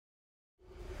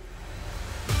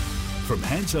From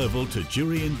Hants Oval to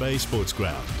Jurien Bay Sports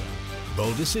Ground,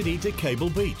 Boulder City to Cable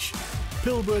Beach,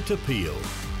 Pilbara to Peel,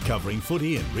 covering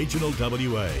footy in regional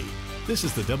WA. This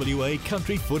is the WA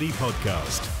Country Footy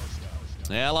Podcast.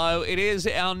 Hello, it is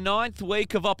our 9th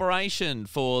week of operation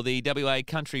for the WA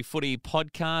Country Footy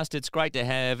Podcast. It's great to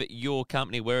have your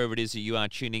company wherever it is that you are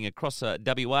tuning across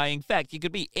WA. In fact, you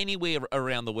could be anywhere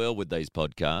around the world with these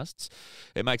podcasts.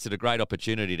 It makes it a great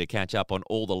opportunity to catch up on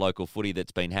all the local footy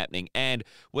that's been happening. And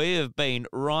we have been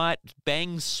right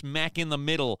bang smack in the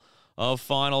middle of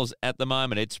finals at the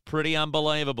moment. It's pretty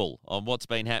unbelievable on what's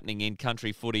been happening in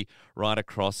country footy right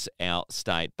across our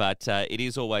state. But it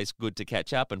is always good to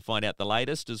catch up and find out the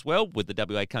latest as well with the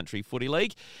WA Country Footy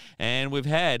League. And we've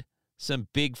had some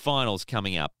big finals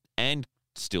coming up and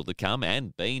still to come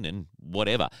and been and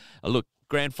whatever. Look,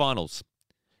 grand finals.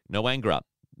 Noangra.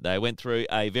 They went through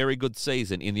a very good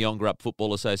season in the Ongerup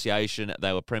Football Association.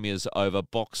 They were premiers over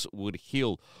Boxwood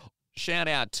Hill. Shout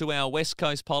out to our West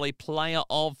Coast Poly Player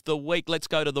of the Week. Let's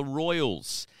go to the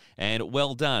Royals. And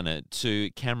well done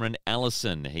to Cameron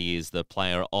Allison. He is the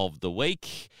Player of the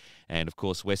Week. And, of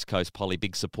course, West Coast Poly,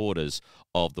 big supporters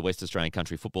of the West Australian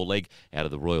Country Football League out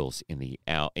of the Royals in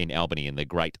Albany in the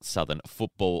Great Southern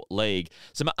Football League.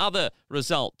 Some other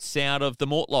results out of the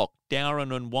Mortlock.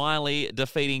 Dowran and Wiley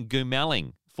defeating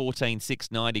Goomalling.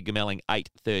 14-6-90, Goomalling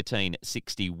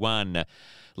 8-13-61.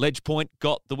 Ledge Point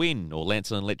got the win, or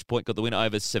Lancel and Ledge Point got the win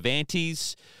over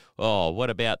Cervantes. Oh, what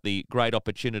about the great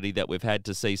opportunity that we've had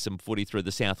to see some footy through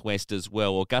the southwest as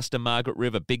well. Augusta Margaret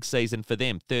River, big season for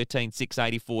them.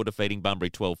 13-6-84, defeating Bunbury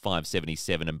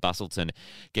 12-5-77, and Bustleton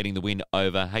getting the win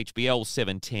over HBL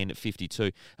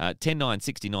 7-10-52.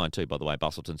 10-9-69 too, by the way,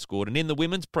 Bustleton scored. And in the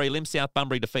women's prelim, South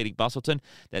Bunbury defeating Bustleton.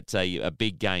 That's a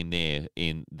big game there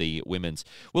in the women's.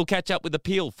 We'll catch up with the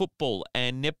Peel Football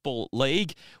and Netball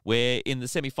League, where in the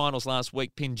semi-finals last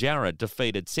week, Pinjarra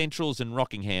defeated Centrals and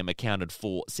Rockingham accounted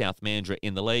for South Mandurah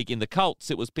in the league. In the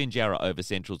Colts, it was Pinjarra over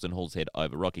Centrals and Halls Head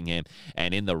over Rockingham.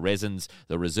 And in the Resins,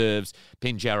 the reserves,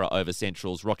 Pinjarra over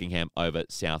Centrals, Rockingham over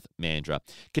South Mandurah.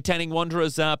 Katanning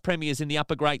Wanderers are premiers in the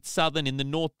Upper Great Southern. In the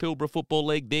North Pilbara Football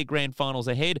League, their grand finals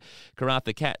ahead.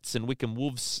 Karratha Cats and Wickham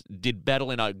Wolves did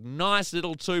battle in a nice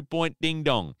little 2-point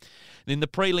ding-dong. In the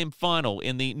prelim final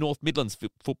in the North Midlands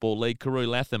Football League, Karoo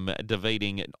Latham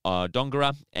defeating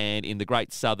Dongara. And in the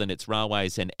Great Southern, it's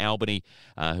Railways and Albany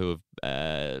who have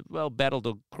battled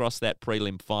across that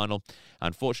prelim final.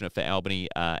 Unfortunate for Albany,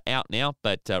 out now,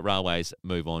 but Railways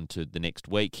move on to the next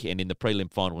week. And in the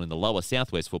prelim final in the Lower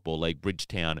Southwest Football League,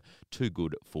 Bridgetown, too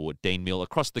good for Dean Mill.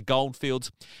 Across the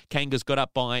Goldfields, Kangas got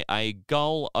up by a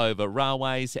goal over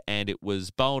Railways, and it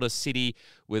was Boulder City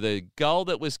with a goal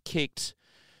that was kicked,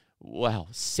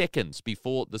 seconds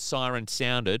before the siren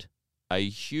sounded. A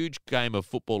huge game of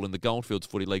football in the Goldfields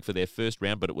Footy League for their first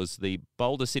round, but it was the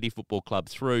Boulder City Football Club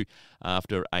through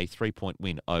after a 3-point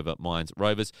win over Mines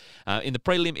Rovers. In the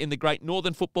prelim in the Great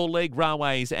Northern Football League,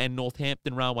 Railways and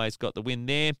Northampton. Railways got the win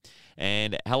there.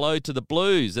 And hello to the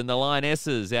Blues and the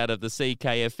Lionesses out of the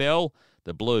CKFL.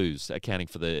 The Blues accounting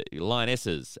for the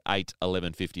Lionesses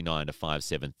 8-11-59 to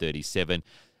 5-7-37.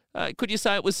 Could you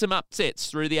say it was some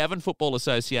upsets through the Avon Football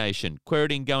Association?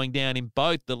 Quairading going down in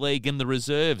both the league and the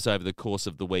reserves over the course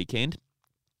of the weekend.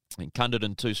 And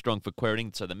Cunderton too strong for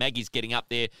Quairading, so the Maggies getting up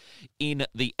there in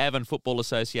the Avon Football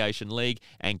Association League,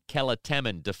 and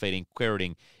Calatamon defeating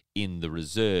Quairading in the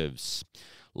reserves.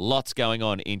 Lots going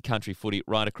on in country footy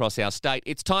right across our state.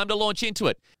 It's time to launch into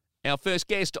it. Our first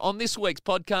guest on this week's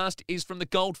podcast is from the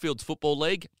Goldfields Football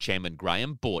League, Chairman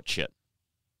Graham Borchert.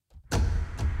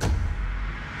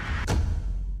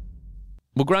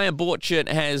 Well, Graham Borchert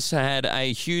has had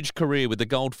a huge career with the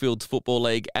Goldfields Football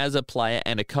League as a player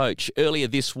and a coach. Earlier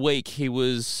this week, he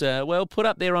was, put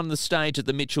up there on the stage at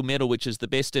the Mitchell Medal, which is the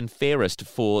best and fairest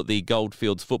for the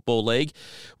Goldfields Football League,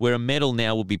 where a medal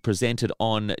now will be presented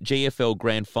on GFL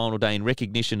Grand Final Day in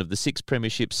recognition of the 6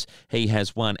 premierships he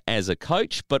has won as a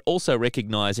coach, but also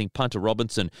recognising Punter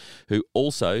Robinson, who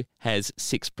also has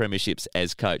 6 premierships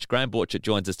as coach. Graham Borchert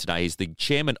joins us today. He's the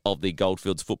chairman of the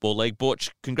Goldfields Football League. Borch,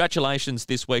 congratulations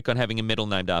this week on having a medal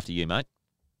named after you, mate.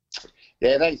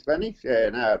 Yeah, thanks, Benny. Yeah,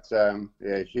 no, it's a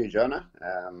huge honour.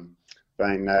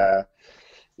 Been a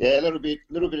little bit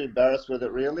embarrassed with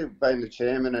it, really, being the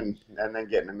chairman and then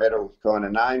getting a medal kind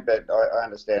of name. But I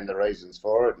understand the reasons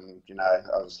for it, and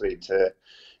obviously to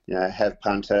have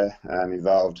Punter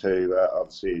involved, who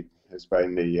obviously has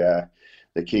been the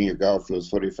the king of Goldfields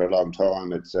footy for a long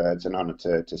time. It's an honour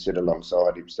to sit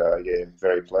alongside him. So, yeah,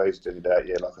 very pleased and,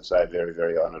 yeah, like I say, very,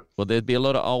 very honoured. Well, there'd be a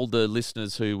lot of older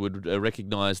listeners who would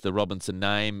recognise the Robinson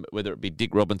name, whether it be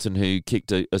Dick Robinson, who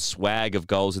kicked a swag of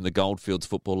goals in the Goldfields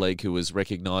Football League, who was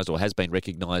recognised or has been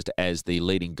recognised as the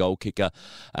leading goal kicker,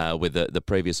 with the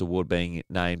previous award being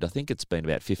named, I think it's been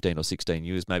about 15 or 16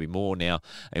 years, maybe more now,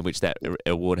 in which that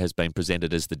award has been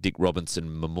presented as the Dick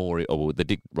Robinson Memorial, or the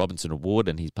Dick Robinson Award,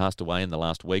 and he's passed away in the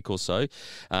last week or so.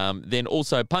 Then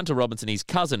also Punter Robinson, his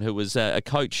cousin, who was a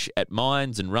coach at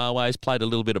Mines and Railways, played a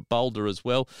little bit of Boulder as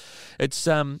well. It's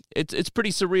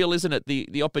pretty surreal, isn't it?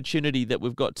 The opportunity that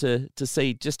we've got to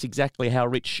see just exactly how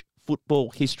rich football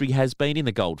history has been in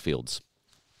the Goldfields.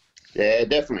 Yeah, it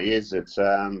definitely is. It's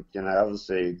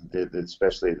obviously,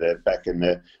 especially back in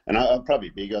the, and I'm probably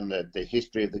big on the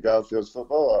history of the Goldfields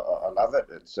football. I love it.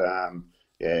 It's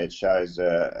it shows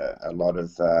a lot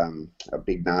of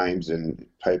big names and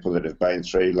people that have been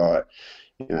through, like,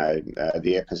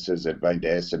 the Epicers at been to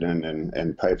Essendon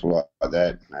and people like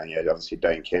that. Obviously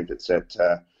Dean Kemp that's at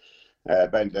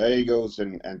been to the Eagles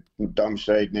and Dom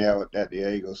Sheed now at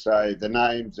the Eagles. So the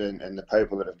names and the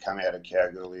people that have come out of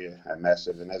Kalgoorlie are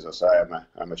massive. And as I say,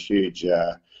 I'm a huge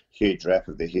rep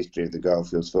of the history of the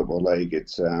Goldfields Football League.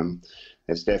 It's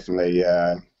definitely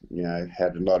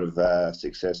had a lot of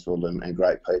successful and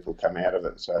great people come out of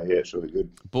it. So yeah, it's really good.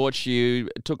 Borch, you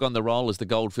took on the role as the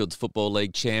Goldfields Football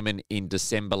League chairman in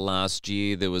December last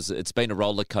year. It's been a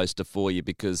roller coaster for you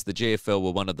because the GFL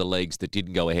were one of the leagues that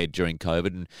didn't go ahead during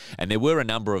COVID, and there were a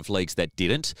number of leagues that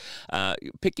didn't.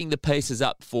 Picking the pieces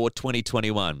up for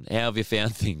 2021, how have you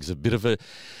found things? A bit of a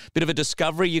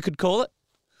discovery, you could call it.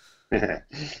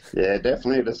 Yeah,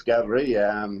 definitely a discovery.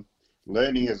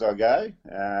 Learning as I go.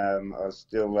 I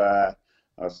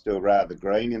still rather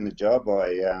green in the job.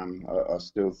 I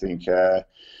still think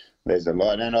there's a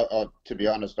lot, and to be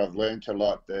honest, I've learned a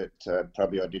lot that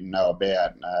probably I didn't know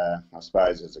about. I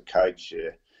suppose as a coach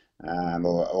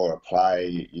or a player,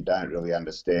 you don't really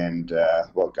understand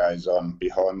what goes on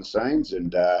behind the scenes,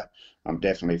 and I'm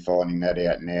definitely finding that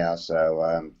out now.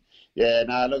 So.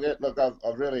 Look,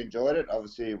 I've really enjoyed it.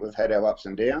 Obviously, we've had our ups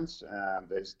and downs.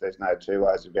 There's no two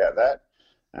ways about that.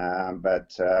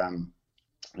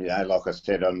 Like I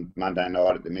said on Monday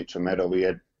night at the Mitchell Medal, we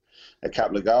had a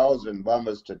couple of goals, and one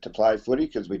was to play footy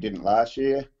because we didn't last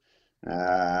year.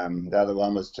 The other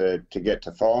one was to get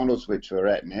to finals, which we're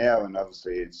at now, and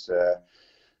obviously it's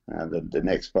the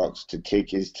next box to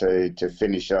tick is to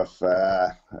finish off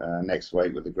next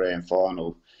week with the grand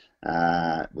final.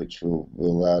 Which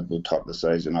will top the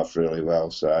season off really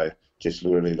well. So just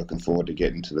really looking forward to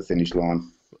getting to the finish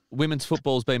line. Women's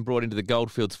football's been brought into the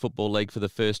Goldfields Football League for the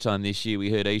first time this year. We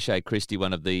heard Ishay Christie,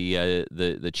 one of the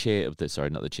chair of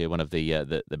one of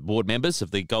the board members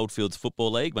of the Goldfields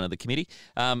Football League, one of the committee,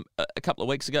 a couple of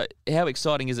weeks ago. How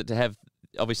exciting is it to have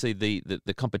obviously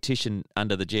the competition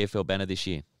under the GFL banner this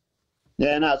year?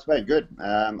 Yeah, no, it's been good.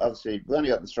 Obviously, we've only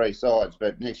got the three sides,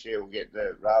 but next year we'll get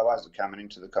the Railways are coming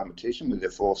into the competition with their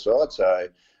four sides, so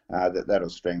that'll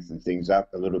strengthen things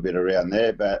up a little bit around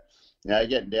there. But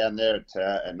getting down there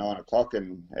at 9 o'clock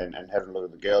and having a look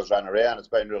at the girls run around, it's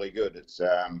been really good. It's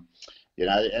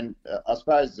and I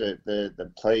suppose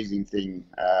the pleasing thing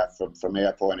from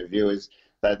our point of view is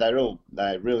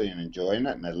they're really enjoying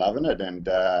it and they're loving it, and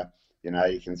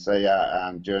you can see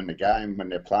during the game when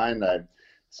they're playing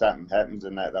something happens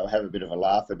and they'll have a bit of a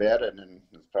laugh about it, and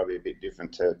it's probably a bit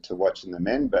different to watching the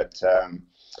men. But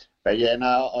yeah,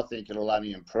 no, I think it'll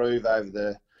only improve over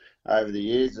the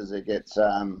years as it gets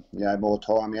more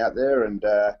time out there. And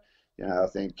I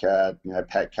think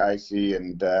Pat Casey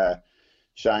and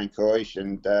Shane Coyce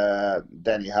and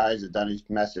Danny Hayes have done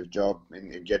a massive job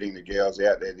in getting the girls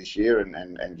out there this year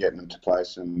and getting them to play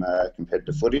some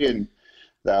competitive footy, and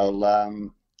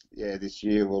they'll. This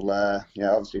year we'll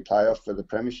obviously play off for the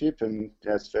premiership, and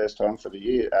it's first time for the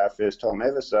year, first time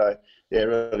ever. So yeah,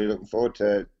 really looking forward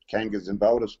to Kangas and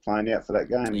Boulders playing out for that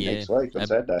game next week on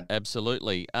Saturday.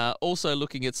 Absolutely. Also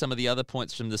looking at some of the other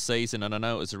points from the season, and I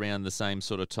know it was around the same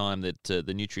sort of time that the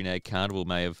Nutrien Carnival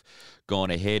may have gone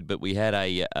ahead, but we had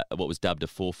what was dubbed a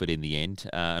forfeit in the end.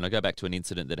 And I go back to an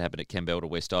incident that happened at Campbell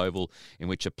West Oval in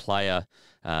which a player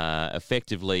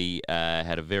effectively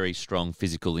had a very strong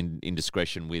physical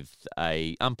indiscretion with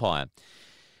a umpire.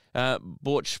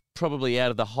 Borch, probably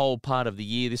out of the whole part of the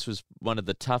year, this was one of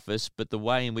the toughest, but the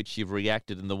way in which you've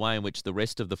reacted and the way in which the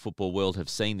rest of the football world have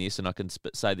seen this, and I can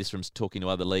say this from talking to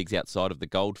other leagues outside of the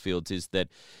Goldfields, is that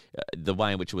the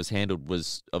way in which it was handled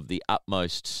was of the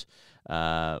utmost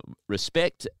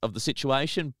respect of the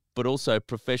situation, but also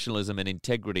professionalism and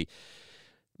integrity.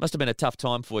 Must have been a tough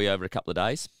time for you over a couple of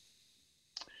days.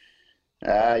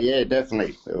 Yeah,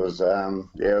 definitely. It was,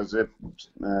 it was a,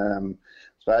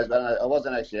 suppose, but I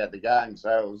wasn't actually at the game, so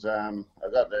it was, I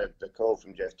got the call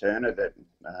from Jeff Turner that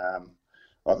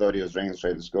I thought he was ringing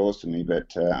through the scores to me,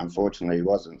 but unfortunately he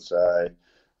wasn't. So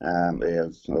yeah,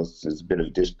 it was a bit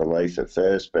of disbelief at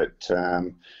first, but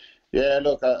yeah,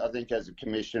 look, I think as a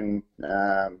commission,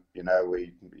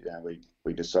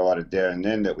 we decided there and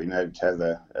then that we needed to have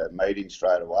a meeting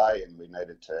straight away, and we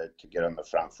needed to get on the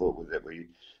front foot with it.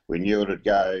 We knew it would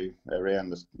go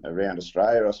around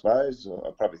Australia, I suppose. I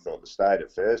probably thought the state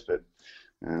at first, but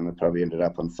it probably ended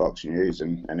up on Fox News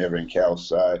and everything else.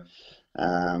 So,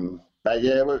 but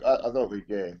yeah, look, I thought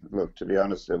look, to be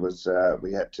honest, it was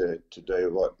we had to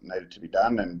do what needed to be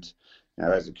done, and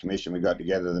as a commission, we got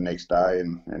together the next day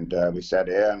and we sat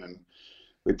down and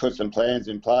we put some plans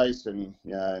in place, and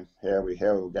how we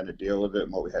were going to deal with it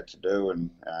and what we had to do. And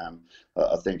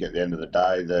I think at the end of the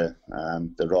day, the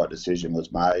right decision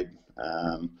was made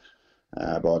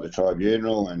by the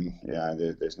tribunal, and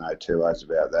there's no two ways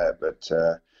about that. But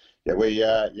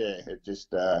it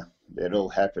just it all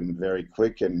happened very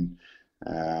quick, and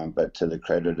but to the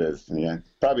credit of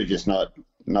probably just not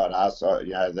us,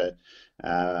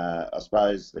 I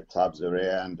suppose the clubs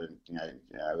around, and it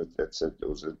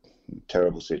was a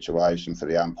terrible situation for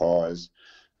the umpires,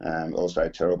 also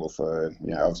terrible for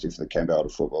obviously for the Kambalda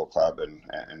Football Club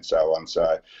and so on.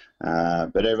 So,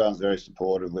 but everyone's very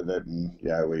supportive with it, and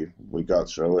we got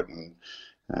through it,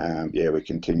 and we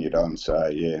continued on. So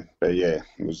but it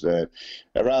was a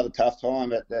rather tough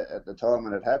time at the time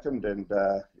when it happened, and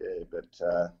I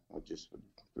just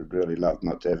would really love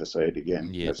not to ever see it again.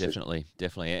 Yeah, That's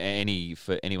definitely.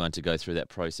 For anyone to go through that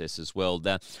process as well.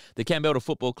 The Kambalda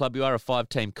Football Club, you are a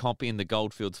 5-team comp in the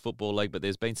Goldfields Football League, but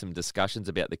there's been some discussions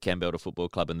about the Kambalda Football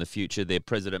Club in the future. Their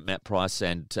president, Matt Price,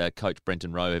 and coach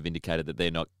Brenton Rowe have indicated that they're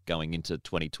not going into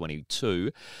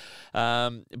 2022.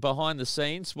 Behind the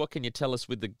scenes, what can you tell us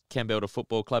with the Kambalda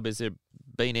Football Club? Has there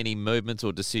been any movements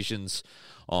or decisions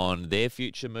on their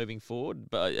future moving forward?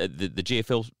 But the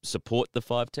GFL support the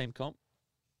 5-team comp?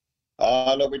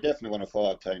 Look, we definitely want a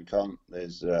 5-team comp.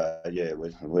 There's,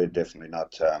 we're definitely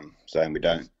not saying we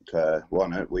don't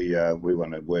want it. We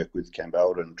want to work with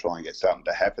Kambalda and try and get something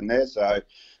to happen there. So,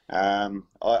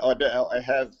 I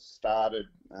have started.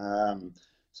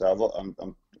 So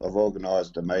I've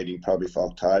organised a meeting probably for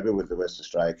October with the West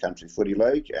Australia Country Footy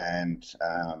League and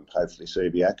hopefully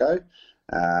Subiaco.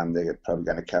 They're probably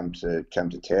going to come to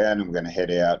town, and we're going to head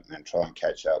out and try and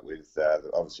catch up with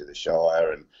obviously the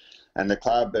Shire and the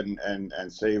club and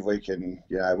see if we can,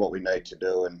 what we need to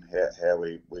do and how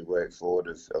we work forward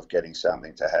of getting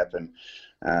something to happen.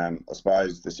 I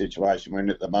suppose the situation we're in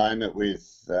at the moment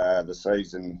with the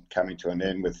season coming to an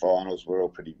end with finals, we're all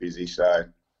pretty busy. So,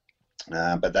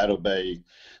 but that'll be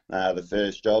the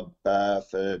first job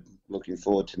for looking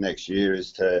forward to next year,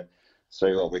 is to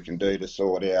see what we can do to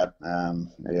sort out,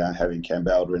 having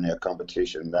Kambalda in our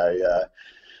competition. They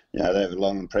have a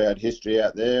long and proud history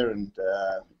out there, and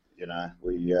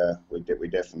we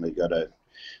definitely got to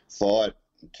fight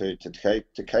to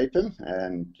keep them,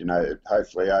 and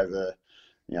hopefully over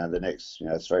the next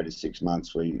 3 to 6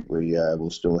 months we will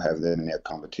still have them in our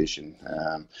competition.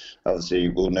 Obviously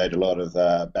we'll need a lot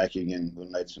of backing, and we'll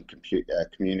need some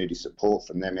community support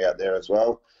from them out there as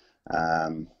well.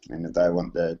 And if they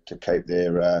want to keep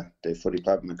their footy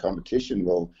club in the competition,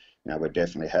 well, we're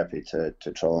definitely happy to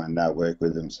try and work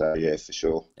with them. So, yeah, for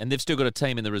sure. And they've still got a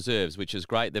team in the reserves, which is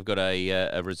great. They've got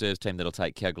a reserves team that'll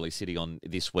take Kalgoorlie City on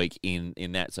this week in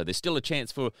that. So there's still a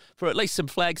chance for at least some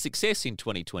flag success in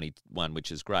 2021,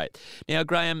 which is great. Now,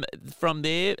 Graham, from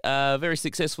there, very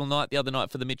successful night the other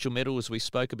night for the Mitchell Medal, as we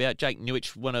spoke about. Jake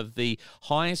Newich, one of the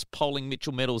highest polling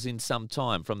Mitchell medals in some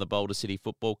time from the Boulder City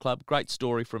Football Club. Great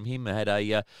story from him. Had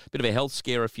a bit of a health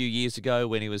scare a few years ago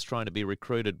when he was trying to be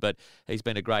recruited, but he's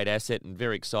been a great asset and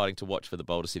very exciting to watch for the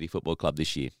Boulder City Football Club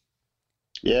this year.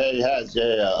 Yeah, he has.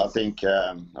 Yeah, I think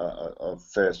I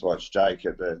first watched Jake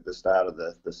at the start of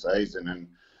the season, and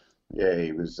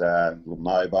he was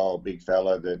mobile, big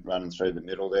fella that running through the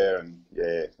middle there, and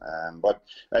but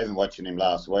even watching him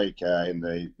last week in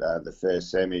the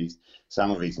first semis,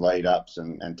 some of his lead ups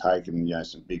and taking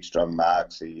some big strong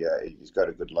marks. He's got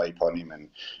a good leap on him,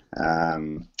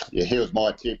 and he was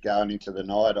my tip going into the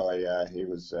night. He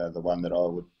was the one that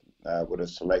I would have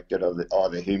selected,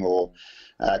 either him or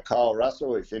Kyle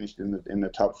Russell, who finished in the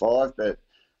top 5. But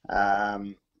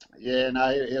Yeah,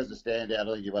 no, he was a standout.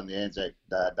 I think he won the Anzac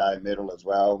Day medal as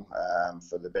well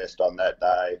for the best on that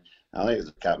day. I think there's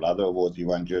a couple other awards he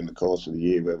won during the course of the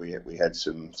year where we had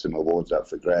some awards up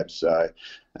for grabs. So,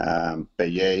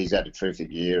 but yeah, he's had a terrific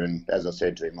year, and as I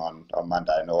said to him on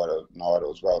Monday night, it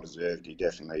was well deserved. He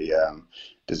definitely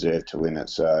deserved to win it.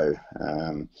 So,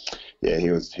 yeah, he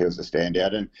was a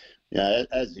standout. And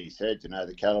as he said,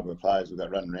 the calibre of players we've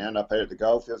got running around up here at the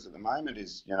Goldfields at the moment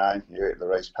is, the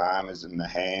Reece Palmers and the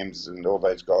Hams and all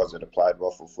those guys that have played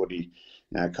waffle footy,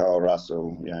 Kyle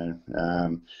Russell,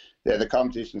 the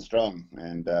competition's strong,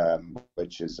 and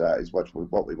which is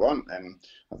what we want, and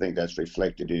I think that's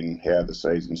reflected in how the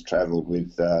season's travelled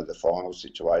with the final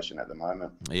situation at the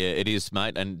moment. Yeah, it is,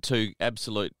 mate, and two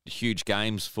absolute huge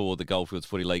games for the Goldfields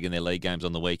Footy League in their league games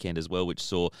on the weekend as well, which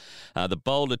saw the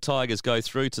Boulder Tigers go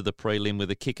through to the prelim with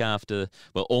a kick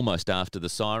almost after the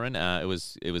siren. It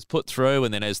was put through,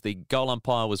 and then as the goal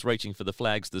umpire was reaching for the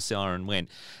flags, the siren went.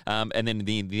 And then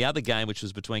the other game, which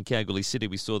was between Kalgoorlie City,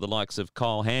 we saw the likes of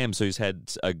Kyle Hams, who's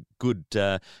had a good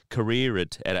career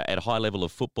at a high level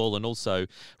of football, and also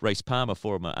Reece Palmer,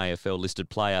 former AFL listed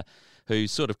player, who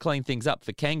sort of cleaned things up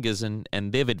for Kangas,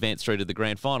 and they've advanced through to the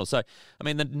grand final. So, I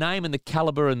mean, the name and the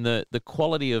calibre and the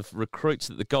quality of recruits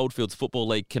that the Goldfields Football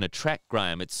League can attract,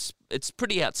 Graham, it's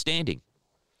pretty outstanding.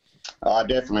 Oh,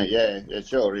 definitely, yeah, it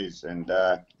sure is. And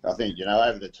I think,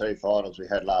 over the two finals we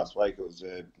had last week, it was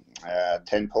a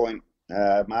 10-point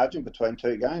margin between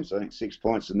two games. I think 6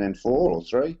 points and then 4 or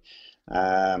 3.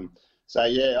 So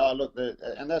yeah,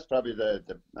 and that's probably the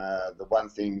one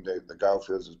thing that the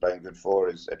Goldfields has been good for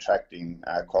is attracting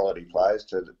quality players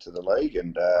to the league.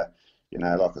 And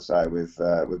like I say, we've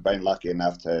been lucky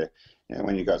enough to,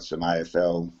 when you got some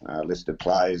AFL listed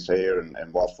players here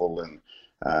and Waffle and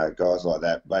guys like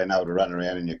that, being able to run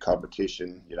around in your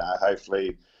competition,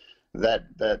 hopefully that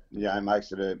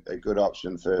makes it a good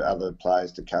option for other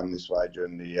players to come this way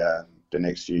during the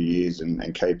next few years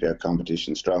and keep our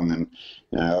competition strong. And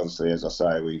obviously, as I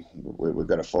say, we've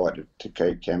got to fight to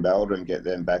keep Kambalda and get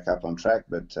them back up on track.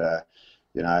 But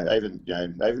even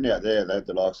out there, they have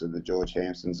the likes of the George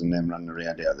Hampsons and them running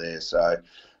around out there. So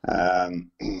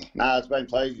it's been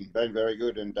pleasing, been very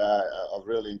good, and I've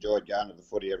really enjoyed going to the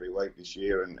footy every week this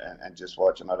year and just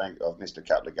watching. I think I've missed a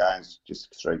couple of games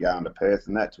just through going to Perth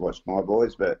and that to watch my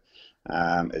boys, but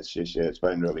it's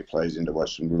been really pleasing to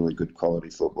watch some really good quality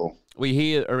football. We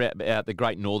hear about the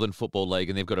Great Northern Football League,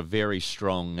 and they've got a very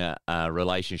strong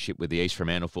relationship with the East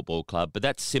Fremantle Football Club, but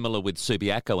that's similar with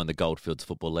Subiaco and the Goldfields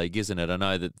Football League, isn't it? I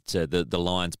know that the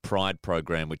Lions Pride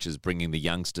program, which is bringing the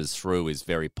youngsters through, is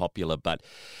very popular, but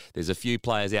there's a few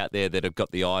players out there that have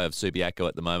got the eye of Subiaco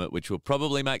at the moment, which will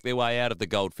probably make their way out of the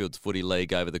Goldfields Footy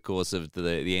League over the course of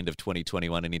the end of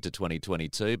 2021 and into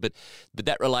 2022. But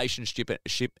that relationship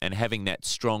and having that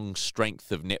strong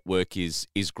strength of network is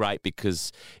great,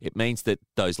 because it means that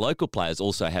those local players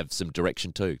also have some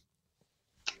direction too.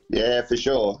 Yeah, for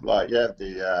sure.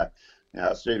 Subiaco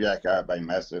have been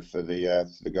massive for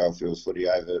the Goldfields Footy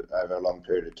over a long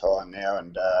period of time now,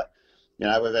 and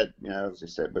we've had, as I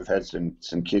said, we've had some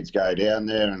kids go down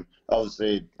there, and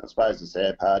obviously, I suppose the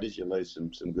sad part is you lose some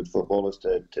good footballers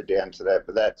to down to that,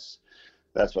 but that's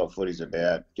what footy's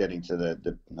about, getting to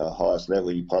the highest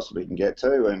level you possibly can get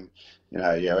to. And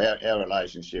our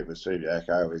relationship with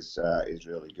Subiaco is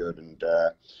really good, and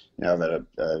I've had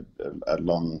a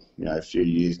long few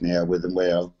years now with them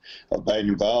where I've been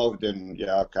involved, and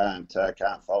I can't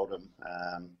fault them.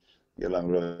 Get along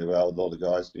really well with all the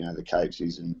guys, the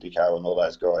Capeses and Dicko and all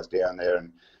those guys down there,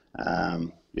 and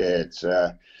it's.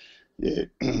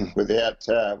 Without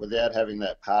having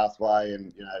that pathway,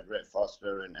 and Brett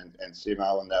Foster and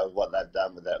Simo and what they've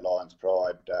done with that Lions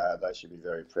Pride, they should be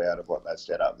very proud of what they've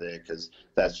set up there, because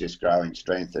that's just growing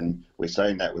strength. And we've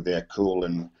seen that with our Cool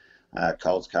and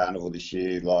Colts Carnival this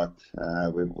year.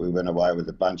 We went away with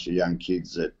a bunch of young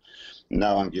kids that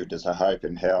no one gave us a hope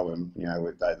in hell, and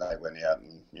they went out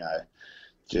and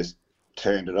just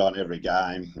turned it on every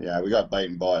game. We got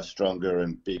beaten by a stronger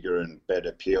and bigger and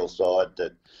better Peel side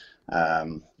that.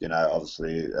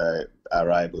 Obviously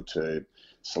are able to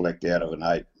select out of an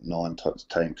 8-9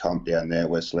 team comp down there.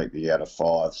 We're selected out of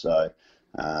 5. So,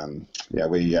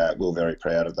 we're very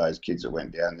proud of those kids that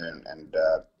went down there, and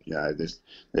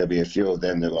there'll be a few of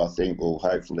them that I think will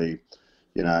hopefully,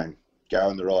 go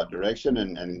in the right direction,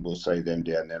 and we'll see them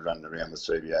down there running around with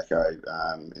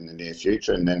Subiaco in the near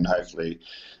future, and then hopefully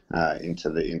into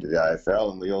the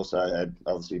AFL. And we also had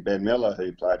obviously Ben Miller,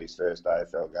 who played his first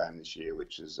AFL game this year,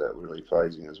 which is really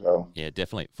pleasing as well. Yeah,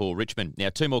 definitely for Richmond. Now,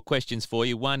 2 more questions for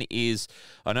you. One is,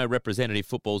 I know representative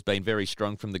football's been very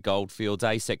strong from the Goldfields,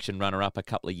 A-section runner-up a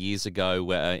couple of years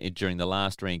ago during the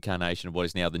last reincarnation of what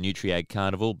is now the Nutriag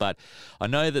Carnival, but I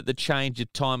know that the change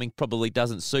of timing probably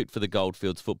doesn't suit for the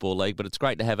Goldfields Football League, but it's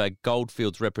great to have a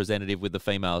Goldfields representative with the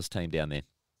females team down there.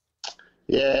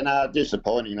 Yeah, no,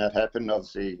 disappointing that happened.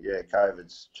 Obviously, yeah,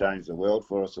 COVID's changed the world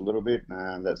for us a little bit.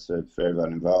 That's for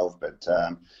everyone involved, but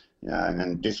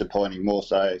and disappointing more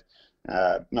so,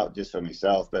 not just for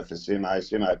myself, but for Simo.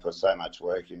 Simo put so much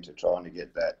work into trying to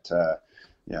get that,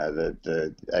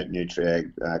 the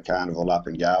Nutriag Carnival up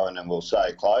and going, and we'll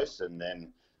say close, and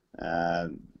then,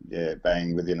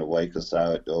 bang, within a week or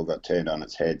so, it all got turned on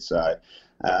its head. So,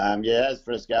 as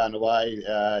for us going away,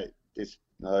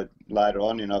 later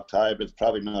on in October, it's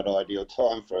probably not ideal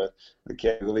time for the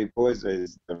Kalgoorlie boys.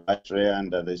 There's the race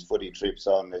round, there's footy trips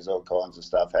on, there's all kinds of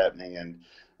stuff happening, and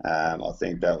I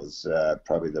think that was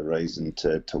probably the reason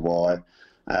to why.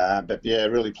 But yeah,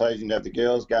 really pleasing to have the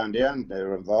girls going down.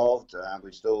 They're involved.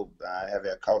 We still have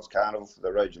our Colts Carnival for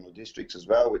the regional districts as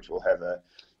well, which will have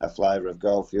a flavour of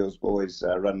Goldfields boys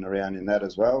running around in that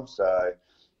as well. So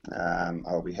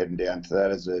I'll be heading down to that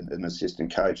as an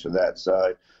assistant coach for that.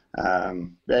 So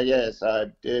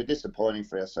disappointing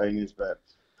for our seniors, but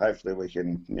hopefully we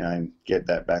can get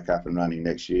that back up and running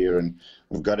next year. And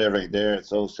we've got everything there;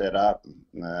 it's all set up.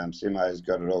 Simo's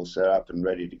got it all set up and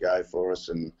ready to go for us,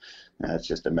 and it's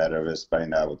just a matter of us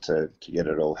being able to get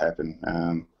it all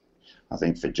happen. I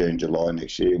think for June, July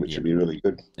next year, which would be really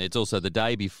good. It's also the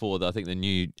day before, I think the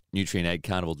new Nutriag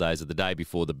Carnival days are the day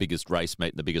before the biggest race meet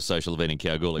and the biggest social event in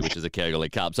Kalgoorlie, which is the Kalgoorlie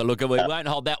Cup. So look, we won't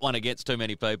hold that one against too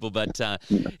many people, but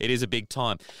it is a big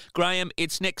time. Graham,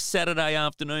 it's next Saturday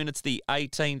afternoon. It's the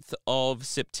 18th of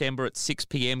September at 6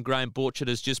 p.m. Graham Borchert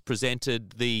has just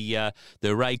presented the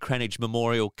Ray Cranage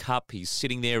Memorial Cup. He's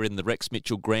sitting there in the Rex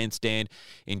Mitchell grandstand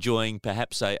enjoying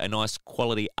perhaps a nice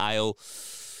quality ale.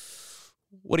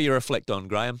 What do you reflect on,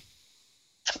 Graham?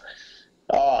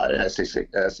 Oh, a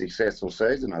successful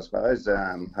season, I suppose.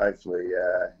 Hopefully,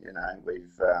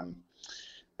 we've,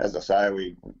 as I say,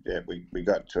 we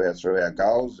got through our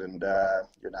goals, and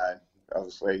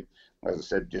obviously, as I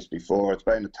said just before, it's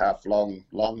been a tough, long,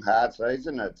 hard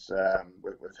season. It's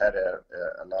we've had a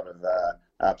lot of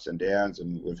ups and downs,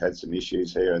 and we've had some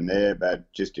issues here and there,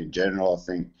 but just in general, I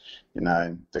think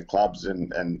the clubs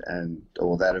and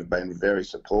all that have been very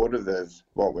supportive of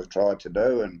what we've tried to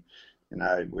do, and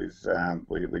we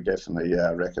definitely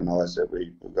recognise that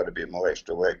we've got a bit more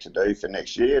extra work to do for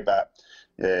next year. But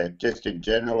yeah, just in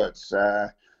general, it's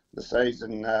the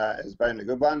season has been a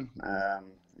good one.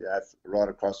 Right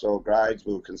across all grades,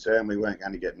 we were concerned we weren't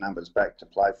going to get numbers back to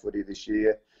play footy this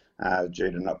year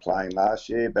due to not playing last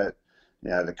year, but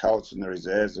the Colts and the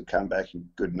reserves have come back in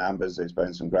good numbers. There's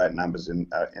been some great numbers in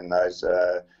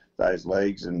those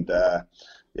leagues, and I'll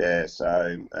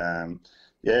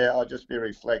just be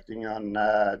reflecting on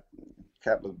a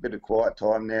bit of quiet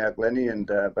time now, Glennie, and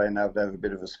being able to have a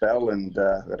bit of a spell, and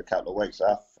got a couple of weeks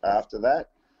after that.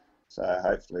 So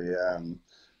hopefully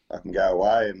I can go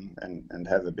away and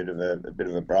have a bit of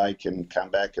a break and come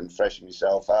back and freshen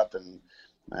myself up, and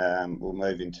we'll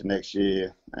move into next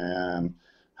year.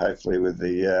 Hopefully with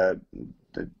the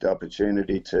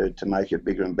opportunity to make it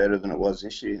bigger and better than it was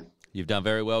this year. You've done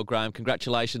very well, Graham.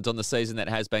 Congratulations on the season that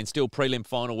has been. Still prelim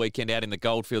final weekend out in the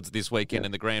Goldfields this weekend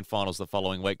and the grand finals the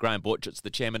following week. Graham Borchert's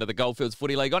the chairman of the Goldfields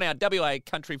Footy League on our WA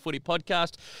Country Footy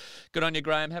podcast. Good on you,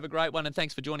 Graham. Have a great one, and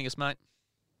thanks for joining us, mate.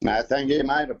 No, thank you,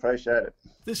 mate. Appreciate it.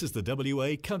 This is the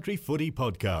WA Country Footy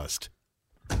podcast.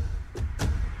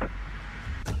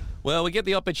 Well, we get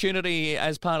the opportunity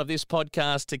as part of this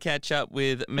podcast to catch up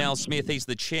with Mal Smith. He's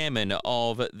the chairman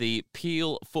of the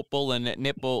Peel Football and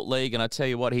Netball League, and I tell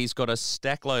you what, he's got a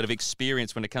stackload of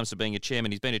experience when it comes to being a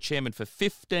chairman. He's been a chairman for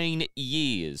 15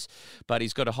 years, but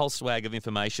he's got a whole swag of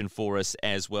information for us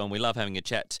as well, and we love having a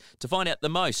chat to find out the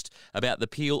most about the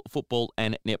Peel Football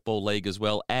and Netball League as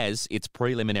well as its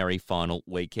preliminary final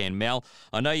weekend. Mal,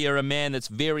 I know you're a man that's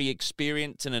very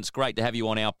experienced, and it's great to have you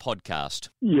on our podcast.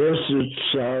 Yes, it's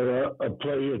a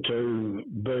pleasure to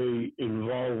be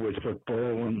involved with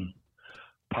football and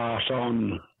pass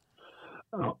on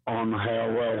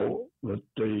how well that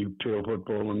the Peel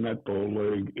Football and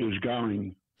Netball League is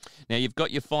going. Now, you've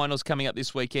got your finals coming up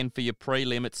this weekend for your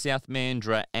prelim at South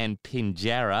Mandurah and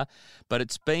Pinjarra, but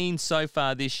it's been so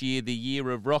far this year the year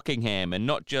of Rockingham, and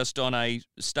not just on a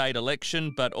state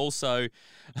election, but also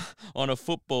on a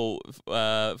football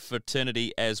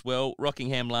fraternity as well.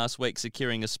 Rockingham last week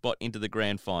securing a spot into the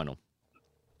grand final.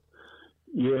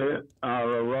 Yeah,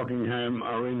 Rockingham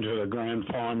are into the grand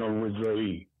final with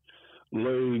the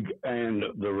league and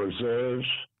the reserves.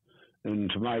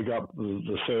 And to make up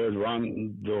the third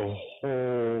one, the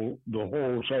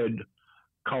Hall's Head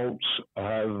Colts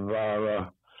have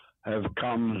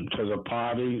come to the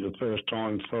party the first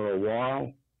time for a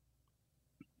while.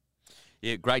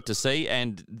 Yeah, great to see,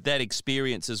 and that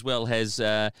experience as well has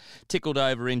tickled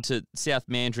over into South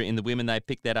Mandurah in the women. They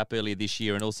picked that up earlier this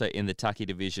year, and also in the Tucky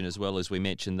division as well, as we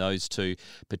mentioned, those two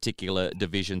particular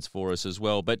divisions for us as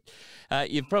well. But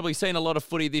you've probably seen a lot of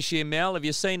footy this year, Mal. Have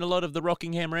you seen a lot of the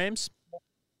Rockingham Rams?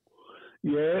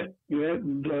 Yeah.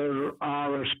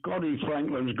 Scotty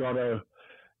Franklin's got a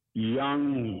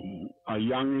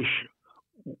youngish,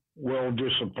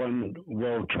 well-disciplined,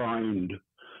 well-trained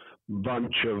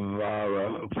bunch of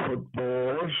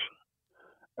footballers,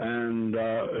 and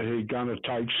he's going to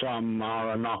take some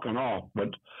knocking off.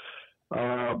 But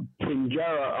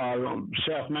Pinjarra,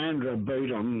 South Mandurah beat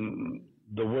them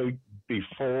the week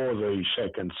before the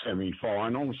second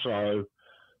semi-final,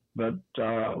 but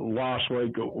last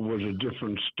week it was a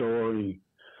different story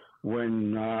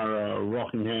when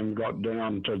Rockingham got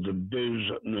down to the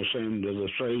business end of the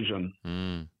season.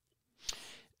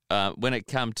 When it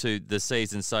come to the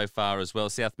season so far as well,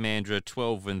 South Mandurah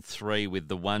 12-3 with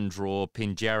the one draw,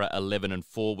 Pinjarra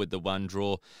 11-4 with the one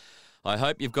draw. I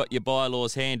hope you've got your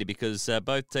bylaws handy, because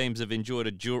both teams have enjoyed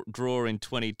a draw in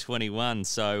 2021,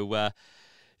 so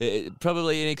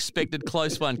probably an expected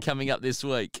close one coming up this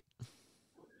week.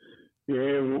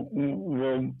 Yeah,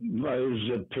 well, those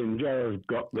Pinjarra have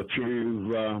got the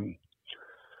few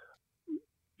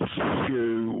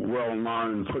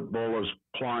well-known footballers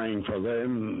playing for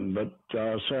them, but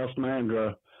South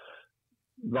Mandurah,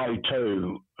 they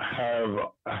too have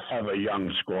a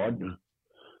young squad,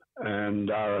 and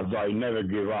they never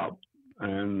give up.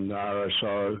 And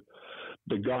so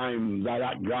that game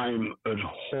at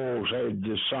Hall's Head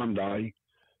this Sunday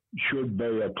should be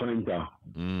a clinker.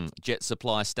 Jet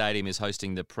Supply Stadium is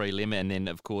hosting the prelim, and then,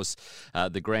 of course,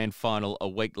 the grand final a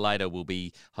week later will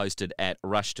be hosted at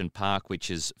Rushton Park,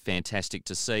 which is fantastic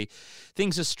to see.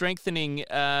 Things are strengthening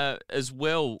as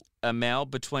well, Mal,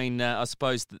 between, I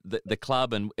suppose, the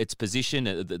club and its position,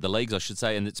 the leagues, I should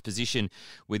say, and its position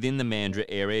within the Mandurah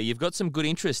area. You've got some good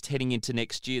interest heading into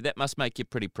next year. That must make you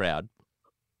pretty proud.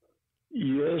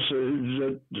 Yes,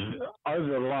 over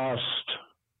the last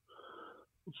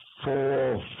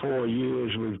four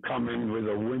years, we've come in with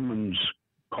a women's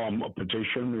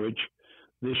competition, which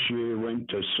this year went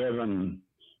to 7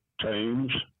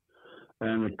 teams.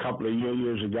 And a couple of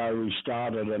years ago, we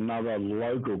started another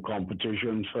local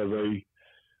competition for the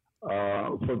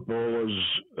footballers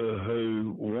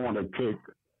who want to kick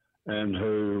and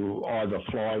who either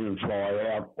fly in,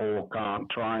 fly out, or can't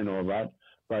train or that.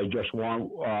 They just want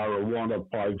to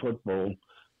play football.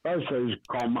 Both these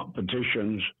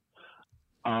competitions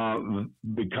are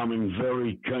becoming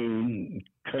very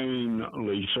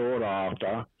keenly sought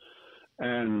after,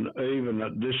 and even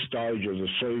at this stage of the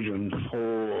season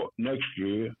for next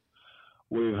year,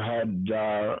 we've had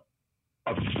a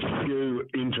few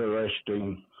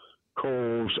interesting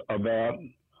calls about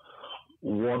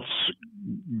what's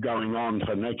going on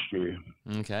for next year.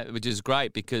 Okay, which is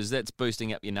great, because that's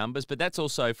boosting up your numbers, but that's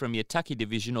also from your Tucky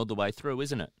division all the way through,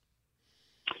 isn't it?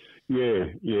 Yeah,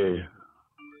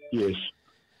 yes.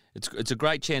 It's a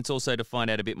great chance also to find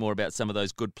out a bit more about some of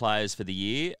those good players for the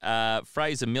year.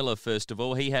 Fraser Miller, first of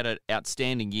all, he had an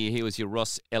outstanding year. He was your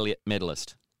Ross Elliott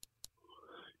medalist.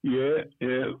 Yeah.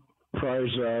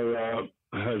 Fraser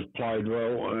has played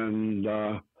well, and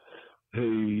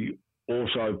he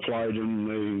also played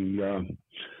in the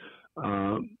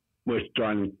West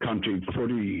Australian Country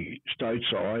Footy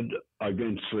stateside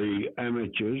against the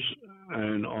amateurs,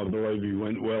 and I believe he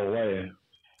went well there.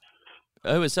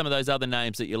 Who are some of those other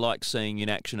names that you like seeing in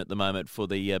action at the moment for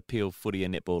the Peel Footy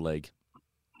and Netball League?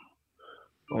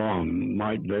 Oh,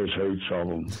 mate, there's heaps of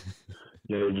them.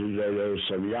 There's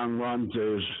some young ones.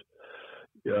 There's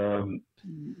a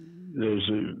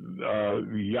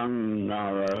young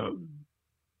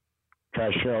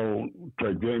Cashel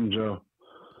Tregenza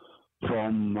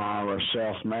from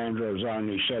South Mandurah. Is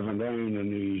only 17,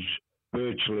 and he's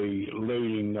virtually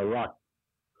leading the ruck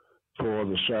for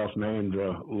the South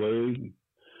Mandurah League.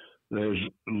 There's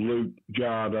Luke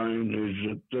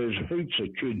Jardine. There's heaps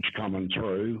of kids coming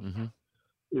through.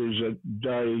 is that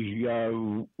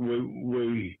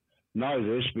we know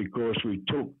this because we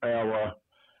took our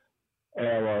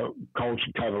Colts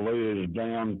Cavaliers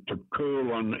down to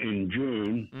Coolin in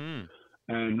June,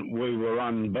 and we were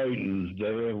unbeaten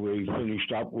there. We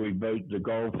finished up. We beat the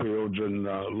Goldfields in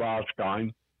the last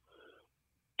game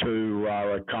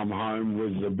to come home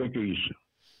with the Bickies.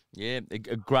 Yeah,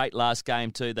 a great last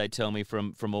game too, they tell me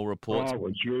from all reports. Oh, it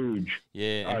was huge.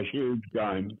 Yeah. A huge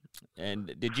game.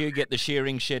 And did you get the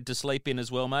shearing shed to sleep in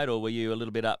as well, mate, or were you a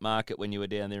little bit upmarket when you were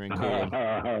down there in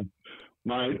Coolin?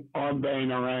 Mate, I've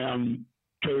been around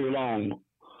too long.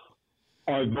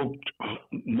 I booked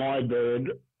my bed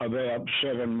about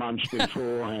 7 months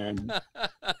beforehand.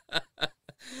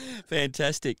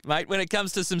 Fantastic. Mate, when it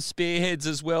comes to some spearheads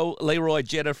as well, Leroy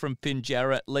Jetta from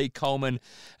Pinjarra, Lee Coleman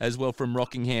as well from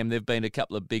Rockingham, they've been a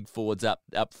couple of big forwards up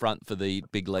front for the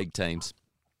big league teams.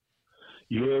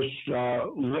 Yes,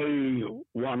 Lee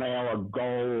won our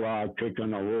goal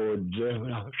kicking award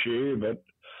this year,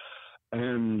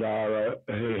 and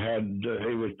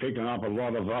he was picking up a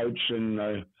lot of votes in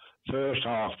the first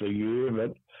half of the year,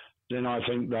 but then I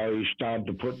think they started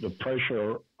to put the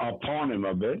pressure upon him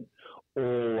a bit,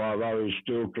 although he's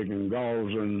still kicking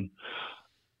goals, and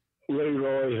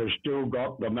Leroy has still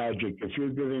got the magic. If you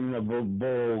give him the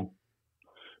ball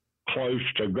close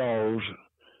to goals,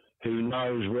 he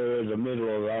knows where the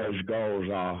middle of those goals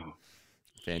are.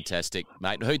 Fantastic,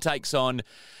 mate. Who takes on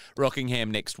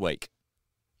Rockingham next week?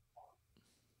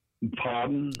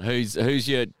 Pardon? Who's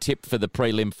your tip for the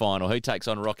prelim final? Who takes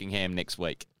on Rockingham next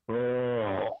week?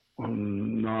 Oh,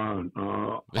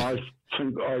 no. I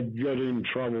think I'd get in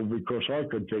trouble because I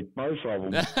could pick both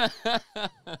of them.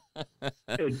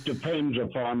 It depends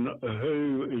upon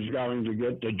who is going to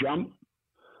get the jump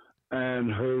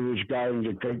and who is going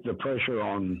to keep the pressure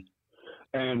on.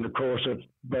 And, of course, it's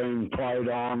being played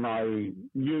on a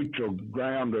neutral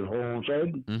ground at Hall's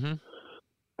Head. Mm-hmm.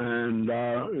 And,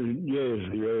 yes,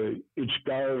 it's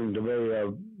going to be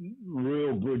a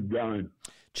real good game.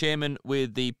 Chairman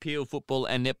with the Peel Football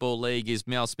and Netball League is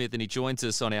Mal Smith, and he joins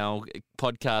us on our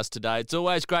podcast today. It's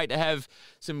always great to have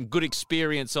some good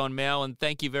experience on, Mal, and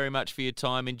thank you very much for your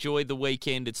time. Enjoy the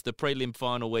weekend. It's the prelim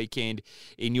final weekend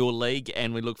in your league,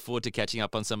 and we look forward to catching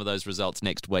up on some of those results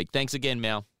next week. Thanks again,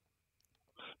 Mal.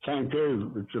 Thank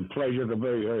you. It's a pleasure to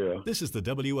be here. This is the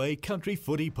WA Country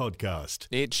Footy Podcast.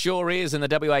 It sure is, and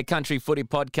the WA Country Footy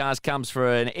Podcast comes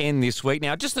for an end this week.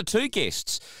 Now, just the two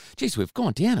guests. Geez, we've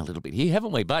gone down a little bit here,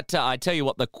 haven't we? But I tell you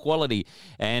what, the quality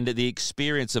and the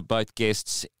experience of both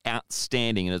guests,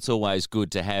 outstanding, and it's always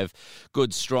good to have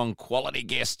good, strong, quality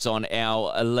guests on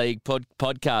our league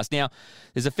podcast. Now,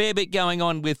 there's a fair bit going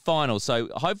on with finals, so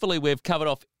hopefully we've covered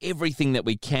off everything that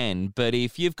we can, but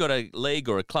if you've got a league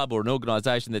or a club or an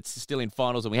organisation that's still in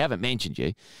finals and we haven't mentioned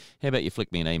you, how about you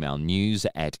flick me an email,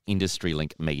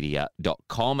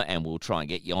 news@industrylinkmedia.com, and we'll try and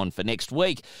get you on for next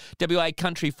week. WA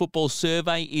Country Football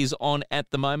Survey is on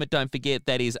at the moment. Don't forget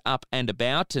that is up and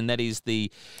about, and that is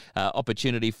the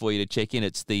opportunity for you to check in.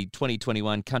 It's the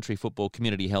 2021 Country Football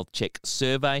Community Health Check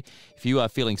Survey. If you are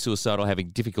feeling suicidal, having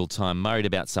a difficult time, worried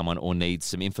about someone, or need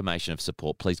some information of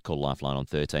support, please call Lifeline on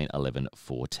 13 11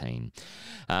 14.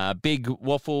 Big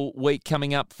waffle week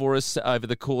coming up for us over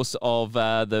the course of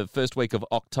the first week of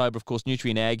October, of course,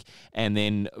 Nutrien Ag, and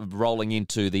then rolling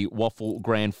into the Waffle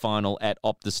Grand Final at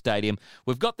Optus Stadium.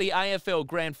 We've got the AFL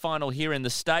Grand Final here in the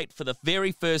state for the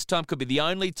very first time. Could be the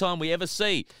only time we ever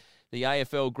see the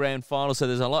AFL Grand Final, so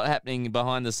there's a lot happening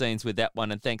behind the scenes with that one,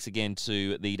 and thanks again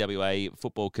to the WA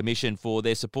Football Commission for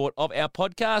their support of our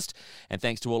podcast, and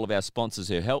thanks to all of our sponsors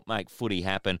who help make footy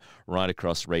happen right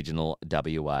across regional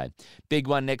WA. Big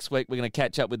one next week. We're going to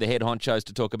catch up with the head honchos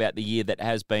to talk about the year that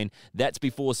has been. That's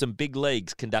before some big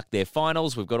leagues conduct their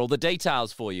finals. We've got all the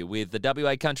details for you with the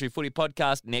WA Country Footy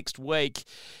Podcast next week.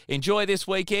 Enjoy this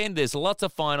weekend. There's lots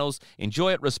of finals.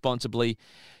 Enjoy it responsibly.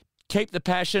 Keep the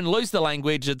passion, lose the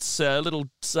language. It's a little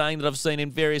saying that I've seen in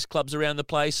various clubs around the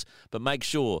place, but make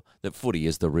sure that footy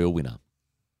is the real winner.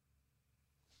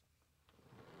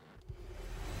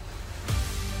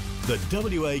 The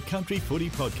WA Country Footy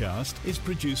Podcast is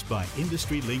produced by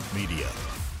Industry Link Media.